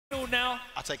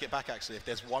I take it back, actually. If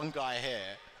there's one guy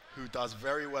here who does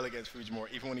very well against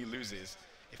Fujimura, even when he loses,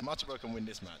 if Machabo can win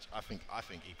this match, I think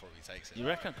he probably takes it. You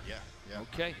reckon? Yeah.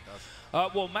 Okay.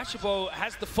 Well, Machabo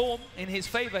has the form in his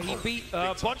favor. He beat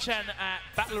Bonchan at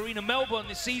Battle Arena Melbourne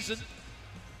this season,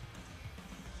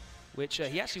 which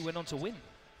he actually went on to win.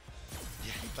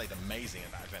 Yeah, he played amazing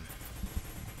at that event.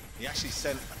 He actually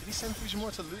sent, did he send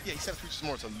Fujimura to lose? Yeah, he sent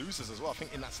Fujimura to losers as well, I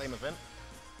think in that same event,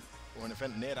 or an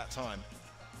event near that time.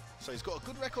 So he's got a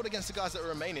good record against the guys that are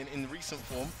remaining in recent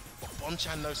form. But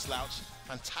Bonchan, no slouch.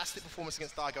 Fantastic performance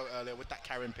against Daigo earlier with that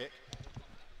Karin pick.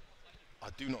 I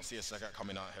do not see a Sagat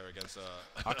coming out here against...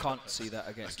 I can't see that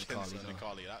against Necalli.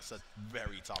 Necalli. That's a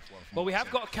very tough one. Well, we have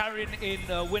got a Karin in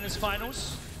winners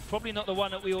finals. Probably not the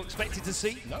one that we all expected to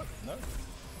see. No.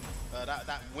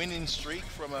 That winning streak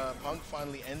from Punk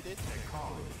finally ended.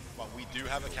 But we do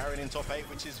have a Karin in top 8,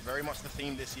 which is very much the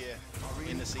theme this year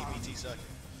in the CPT circuit.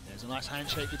 There's a nice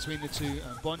handshake between the two.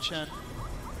 Bonchan,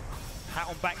 hat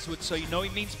on backsword, so you know he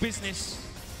means business.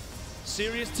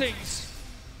 Serious things.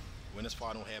 Winners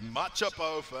final here,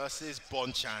 Machabo versus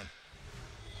Bonchan.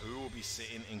 Who will be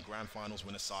sitting in grand finals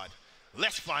winner side?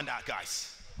 Let's find out,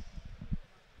 guys.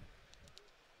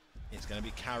 It's going to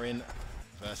be Karin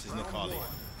versus Necalli.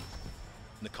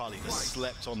 Necalli, the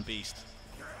slept-on beast.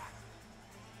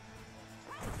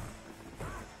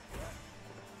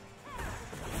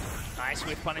 Nice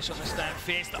whip punish on the stand,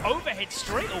 fierce. The overhead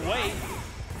straight away.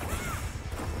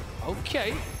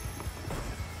 Okay.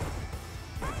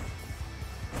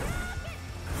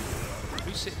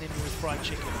 Who's sitting in with fried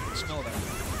chicken? I can smell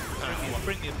that.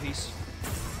 Bring me a piece.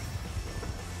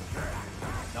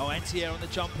 No anti-air on the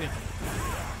jump in.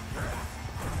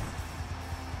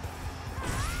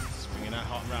 Swinging that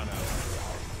hot round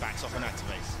out. Backs off and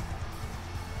activates.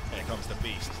 Here comes the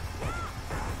beast.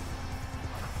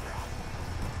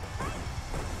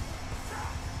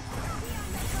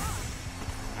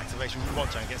 Activation from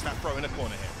Bonchan, gets that throw in the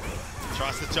corner here.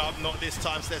 Tries to jump, not this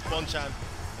time, says Bonchan.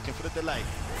 Looking for the delay.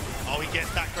 Oh, he gets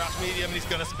that crouch medium and he's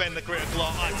going to spend the grit of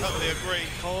Glock. I totally agree.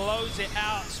 Close it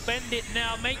out, spend it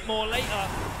now, make more later.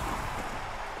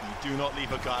 You do not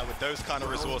leave a guy with those kind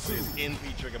of resources in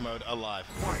V-trigger mode alive.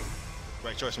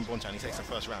 Great choice from Bonchan, he takes the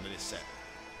first round of this set.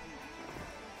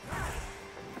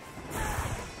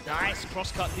 Nice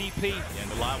cross-cut DP. Yeah,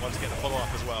 and the light ones get the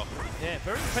follow-up as well. Yeah,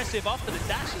 very impressive after the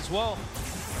dash as well.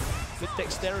 Good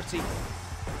dexterity.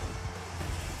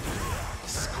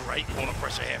 This is great corner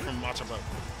pressure here from Machabo.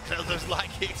 Those light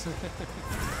kicks.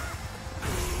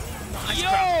 Nice. Yo,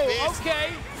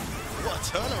 okay. What a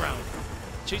turnaround.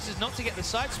 Chooses not to get the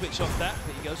side switch off that,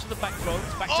 but he goes for the back throw.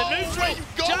 It's back to neutral.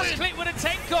 Just click with a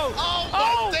Tenko.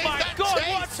 Oh my God,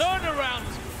 what a turnaround.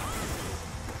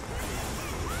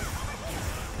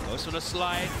 Goes for the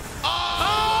slide.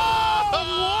 Oh,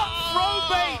 what throw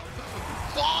bait!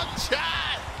 Bonchan!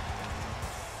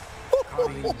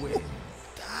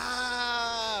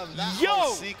 Damn, that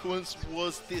whole sequence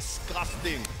was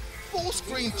disgusting. Full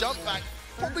screen jump back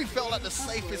probably felt like the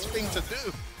safest thing to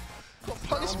do. Got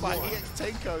punished by EX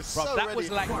Tenko. So that was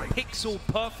like pixel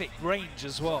perfect range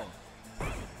as well.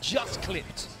 Just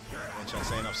clipped. Bonchan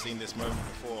saying, I've seen this moment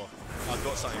before. I've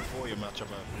got something for you, Machabo.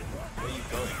 Where are you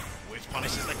going? Which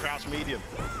punishes the crouch medium.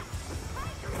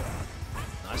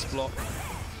 Nice block.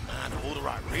 Man, all the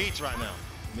right reads right now.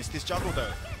 Missed his juggle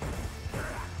though.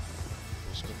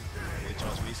 Good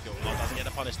chance for skill. Oh, doesn't get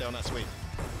the punish there on that sweep.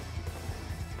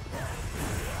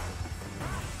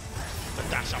 The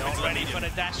dash up. Not ready for the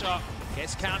dash up.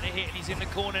 Gets counter hit and he's in the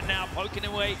corner now, poking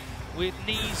away with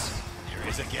knees. Here he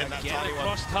is again, that the tiny one.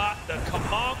 Cross cut, the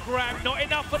command grab, not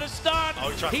enough for the stun.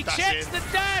 Oh, he checks the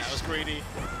dash. That was greedy.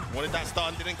 Wanted that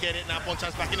stun, didn't get it. Now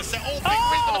Bonchan's back in the set. Oh, big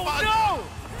no!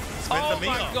 Oh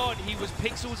my God, he was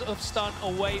pixels of stun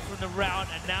away from the round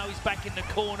and now he's back in the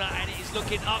corner and it is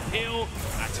looking uphill.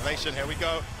 Activation, here we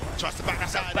go. Tries to back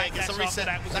that out there, gets a reset.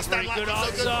 That was a very good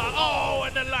answer. Oh,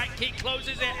 and the light kick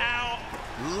closes it out.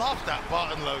 Love that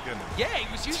button, Logan. Yeah, he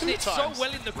was using it so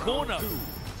well in the corner.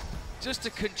 Just to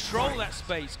control that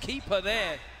space, keep her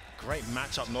there. Great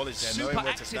matchup knowledge there. Super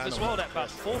active as well, that button.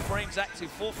 4 frames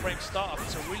active, 4 frame startup.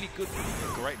 It's a really good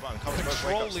great button.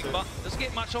 Controlling button. Doesn't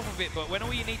get much off of it, but when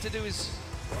all you need to do is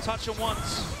touch him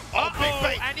once. Oh, big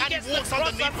bait. And he gets walks the cross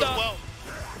underneath under. as well.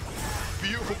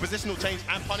 Beautiful positional change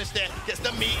and punish there. Gets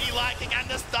the meaty light kick and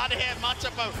the stun here.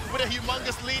 Machabo with a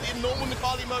humongous lead in normal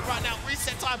Necalli mode right now.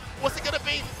 Reset time. What's it going to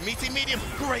be? Meaty medium.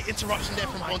 Great interruption there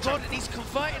from Bonchan. God, and he's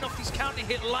converting off these counter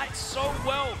hit lights so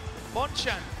well.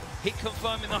 Bonchan hit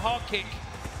confirming the hard kick.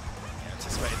 Yeah,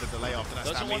 anticipated the delay after that.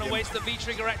 Doesn't want to waste the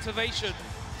V-trigger activation.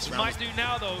 He might do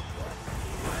now though.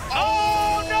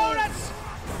 Oh no, that's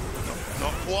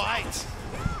not quite.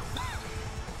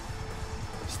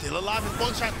 Still alive with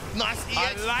Bonchan. Nice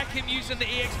EX. I like him using the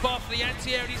EX bar for the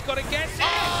anti-air, and he's got to guess it.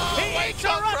 Oh, He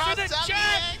interrupted the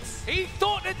jab. EX. He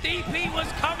thought the DP was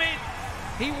coming.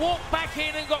 He walked back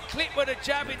in and got clipped with a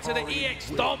jab into the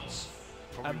EX stomps.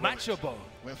 And Machabo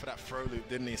went for that throw loop,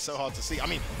 didn't he? It's so hard to see. I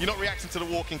mean, you're not reacting to the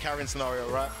walking Karin scenario,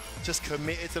 right? Just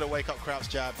committed to the wake-up crouch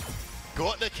jab.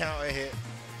 Got the counter hit.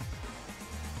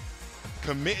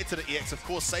 Committed to the EX, of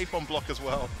course, safe on block as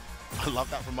well. I love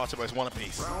that from Machabo. It's one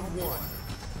apiece. Round one.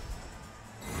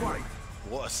 Fight.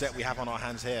 What a set we have on our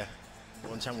hands here.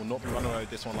 Bonchan will not be running away with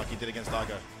this one like he did against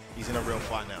Daigo. He's in a real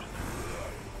fight now.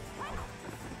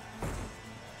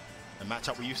 A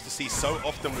matchup we used to see so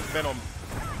often with Venom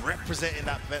representing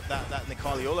that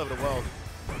Necalli all over the world.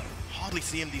 Hardly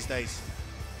see him these days.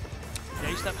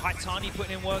 They used to have Haitani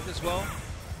putting in work as well.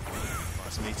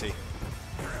 Nice meaty.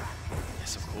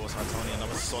 Yes, of course, Haitani,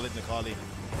 another solid Necalli.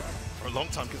 For a long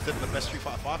time considered the best Street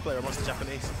Fighter 5 player amongst the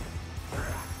Japanese.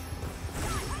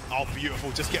 Oh,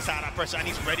 beautiful. Just gets out of that pressure and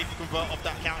he's ready to convert off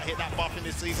that counter hit, that buff in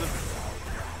this season.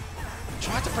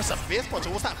 Tried to press a fierce punch.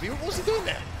 What's that? What was he doing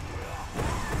there?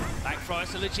 Back throw,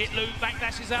 it's a legit loop.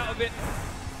 Backdashes out of it.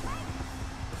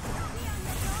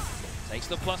 Takes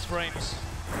the plus frames.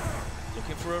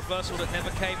 Looking for a reversal that never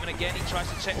came, and again he tries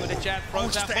to check with a jab,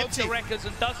 throws out both the records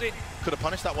and does it. Could have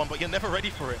punished that one, but you're never ready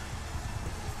for it.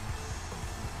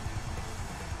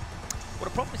 Well,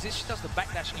 the problem is this, she does the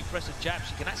backdash and you press a jab,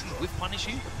 she can actually whiff punish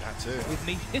you. That too. With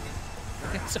me.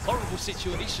 It's a horrible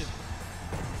situation.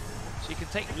 She can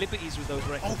take liberties with those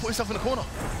records. Oh, put himself in the corner.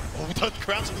 Oh, we don't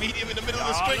crouch medium in the middle of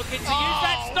the screen. Looking to use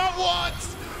that stop. What?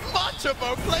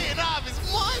 Machabo playing out of his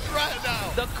mind right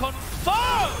now. The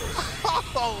confirm.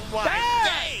 Oh my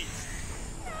days!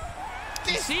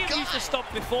 You see him used to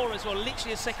stop before as well,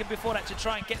 literally a second before that, to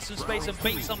try and get some space and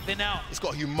bait something out. It's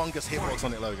got a humongous hitbox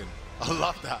on it, Logan. I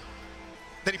love that.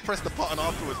 Then he pressed the button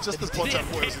afterwards, just as Bonchan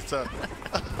thought it was his turn.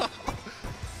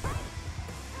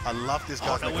 I love this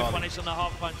guy's no whip punish on the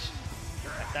half punch.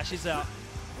 Dashes out.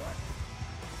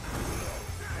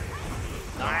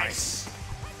 Nice.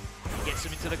 He gets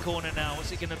him into the corner now.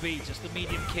 What's it going to be? Just a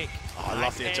medium kick. Oh, I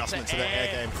love the adjustment to the air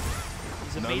game.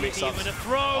 He's immediately with a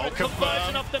throw. The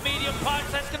conversion off the medium punch.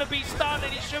 That's going to be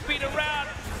started. It should be the round.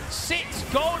 6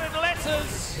 golden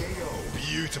letters.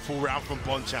 Beautiful round from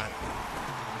Bonchan.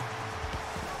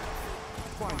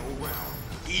 Final round.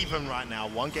 Even right now,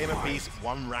 1 game apiece,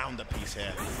 1 round apiece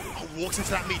here. Oh, walks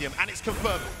into that medium, and it's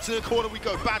confirmed. To the corner we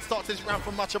go. Bad start to this round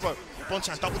from Machabo.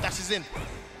 Bonchan double dashes in.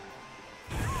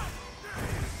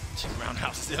 2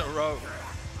 roundhouses in a row.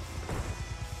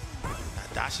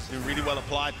 That dash has been really well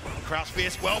applied. Crouch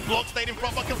fierce, well blocked, stayed in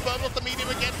front, but confirmed off the medium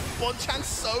again. Bonchan's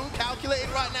so calculated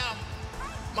right now.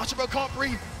 Machabo can't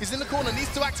breathe. He's in the corner,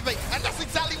 needs to activate, and that's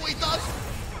exactly what he does.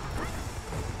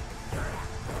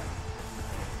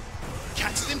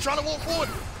 Catches him trying to walk forward.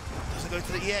 Doesn't go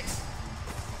to the EX.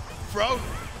 Throw.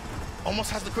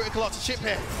 Almost has the critical art to chip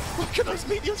here. Look at those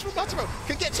mediums from Machabo.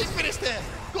 Can get chip finished there.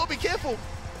 Gotta be careful.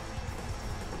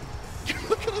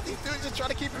 Look at what he's doing, just trying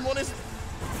to keep him honest.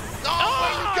 Oh,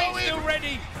 where are you going? Still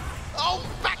ready. Oh,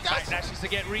 backdash. Backdashes to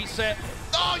get reset.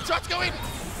 Oh, he tried to go in.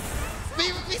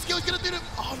 V-skill's gonna do the.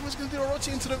 Oh, he was gonna do a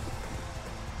Orochi into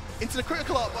the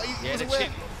critical art, but he was aware.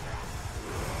 Chip.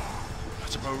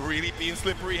 Machabo really being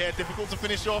slippery here, difficult to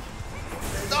finish off.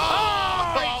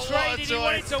 Oh, he traded, he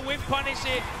wanted to whip punish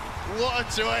it. What a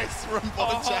choice from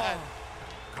Bonchan.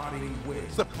 Karin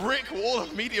wins. The brick wall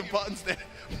of medium buttons there.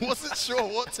 Wasn't sure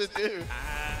what to do.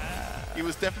 He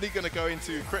was definitely going to go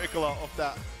into critical art of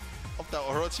that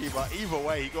Orochi, but either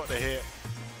way, he got the hit.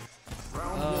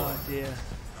 Oh dear.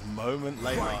 A moment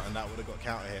later, and that would have got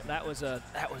counter hit. That was a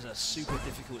super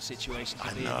difficult situation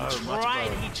to be in. know,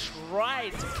 He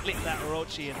tried to clip that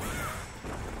Orochi and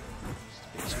just a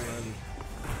bit too early.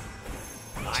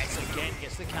 Nice, again,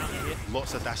 gets the counter hit.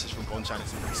 Lots of dashes from Bonchan.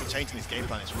 It's a change in his game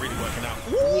plan. It's really working out.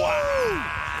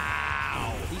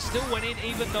 Wow! He still went in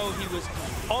even though he was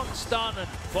on stun, and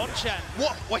Bonchan.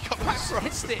 What? Wake up back from.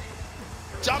 Missed it.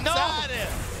 Jumps out of it.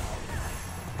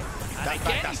 And again, he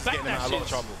backdash is getting him out of a lot of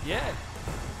trouble. Yeah.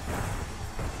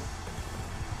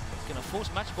 He's going to force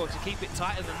Machabo to keep it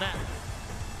tighter than that.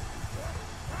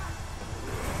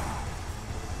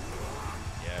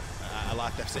 A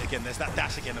life deficit again. There's that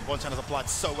dash again, and Bonchan has applied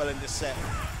so well in this set.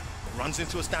 Runs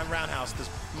into a stand roundhouse. There's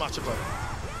Machabo.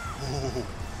 Ooh.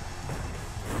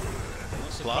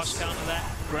 Plus counter that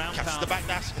ground catches pound. the back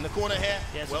dash in the corner here.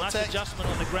 Yeah, it's well a nice adjustment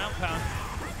on the ground pound.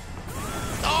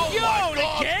 Oh my God,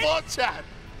 again? Bonchan!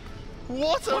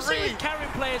 What a read! With Karin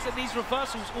players and these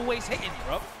reversals always hitting,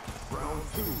 bro. Round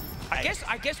 2.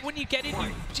 I guess when you get in,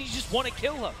 you just want to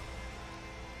kill her.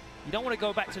 You don't want to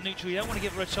go back to neutral. You don't want to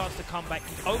give her a chance to come back.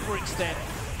 You overextend.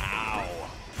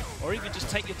 or even just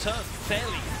take your turn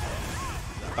fairly.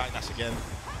 Backdash again.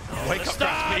 Oh, Wake up,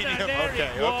 crash medium.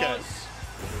 Okay. Was.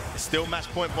 It's still match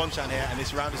point Bonchan here, and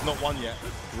this round is not won yet.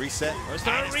 Reset. It's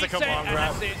and it's the command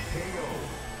grab. That's it.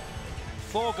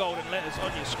 4 golden letters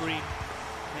on your screen.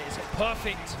 It is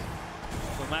perfect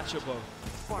for Machabo.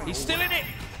 He's still in it.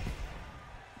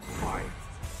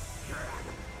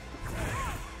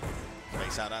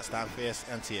 Breaks out that stand fierce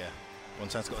anti-air.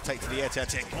 Bonchan's got to take to the air to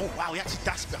attack. Oh wow, he actually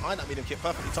dashed behind that medium kick,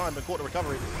 perfectly timed and caught the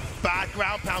recovery. Bad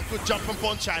ground pound, good jump from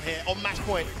Bonchan here on match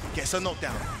point. Gets a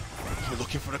knockdown. We're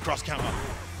looking for the cross counter.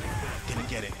 Didn't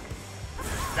get it.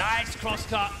 Nice cross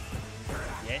cut.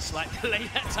 Yes, like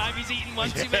late that time he's eating one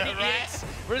too many hits.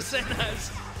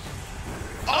 Rosenas.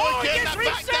 Oh, again that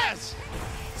backdash.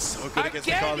 So good against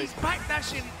Necalli. He's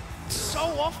backdashing so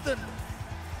often.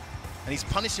 And he's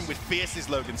punishing with fierceness,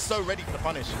 Logan. So ready for the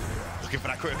punish. Looking for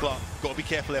that critical arc. Got to be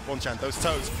careful there, Bonchan. Those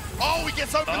toes. Oh, he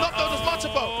gets opened up though, does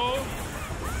Machabo.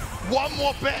 One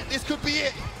more bet. This could be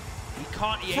it. He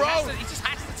can't. He just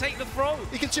has to take the throw.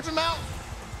 He can chip him out.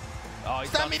 Oh,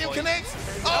 Stand medium connects.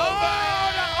 Oh,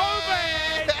 the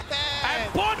overhead.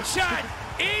 And Bonchan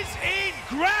is in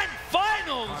grand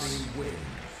finals.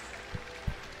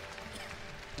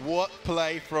 What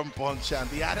play from Bonchan.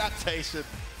 The adaptation.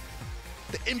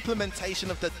 The implementation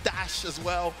of the dash as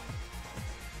well.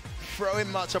 Throwing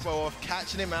Machabo off,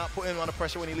 catching him out, putting him under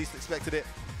pressure when he least expected it.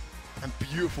 And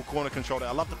beautiful corner control there.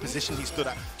 I love the position he stood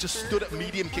at. Just stood at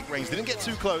medium kick range. Didn't get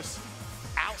too close.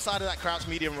 Outside of that crouch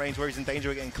medium range where he's in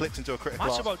danger of getting clipped into a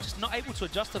critical arc. Machabo just not able to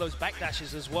adjust to those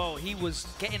backdashes as well. He was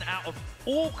getting out of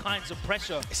all kinds of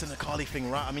pressure. It's a Necalli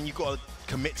thing, right? I mean, you've got to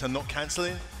commit to not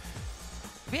cancelling.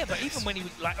 Yeah, but even when he,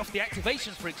 like off the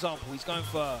activations, for example, he's going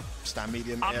for stand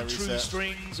medium, air untrue reset.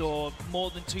 strings or more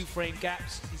than 2 frame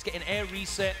gaps. He's getting air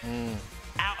reset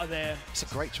out of there. It's a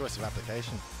great choice of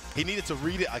application. He needed to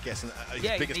read it, I guess, and his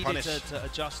biggest punish. Yeah, he needed to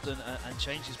adjust and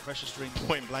change his pressure string.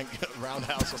 Point blank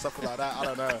roundhouse or something like that. I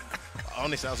don't know.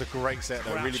 Honestly, that was a great set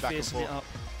though. Really back and forth.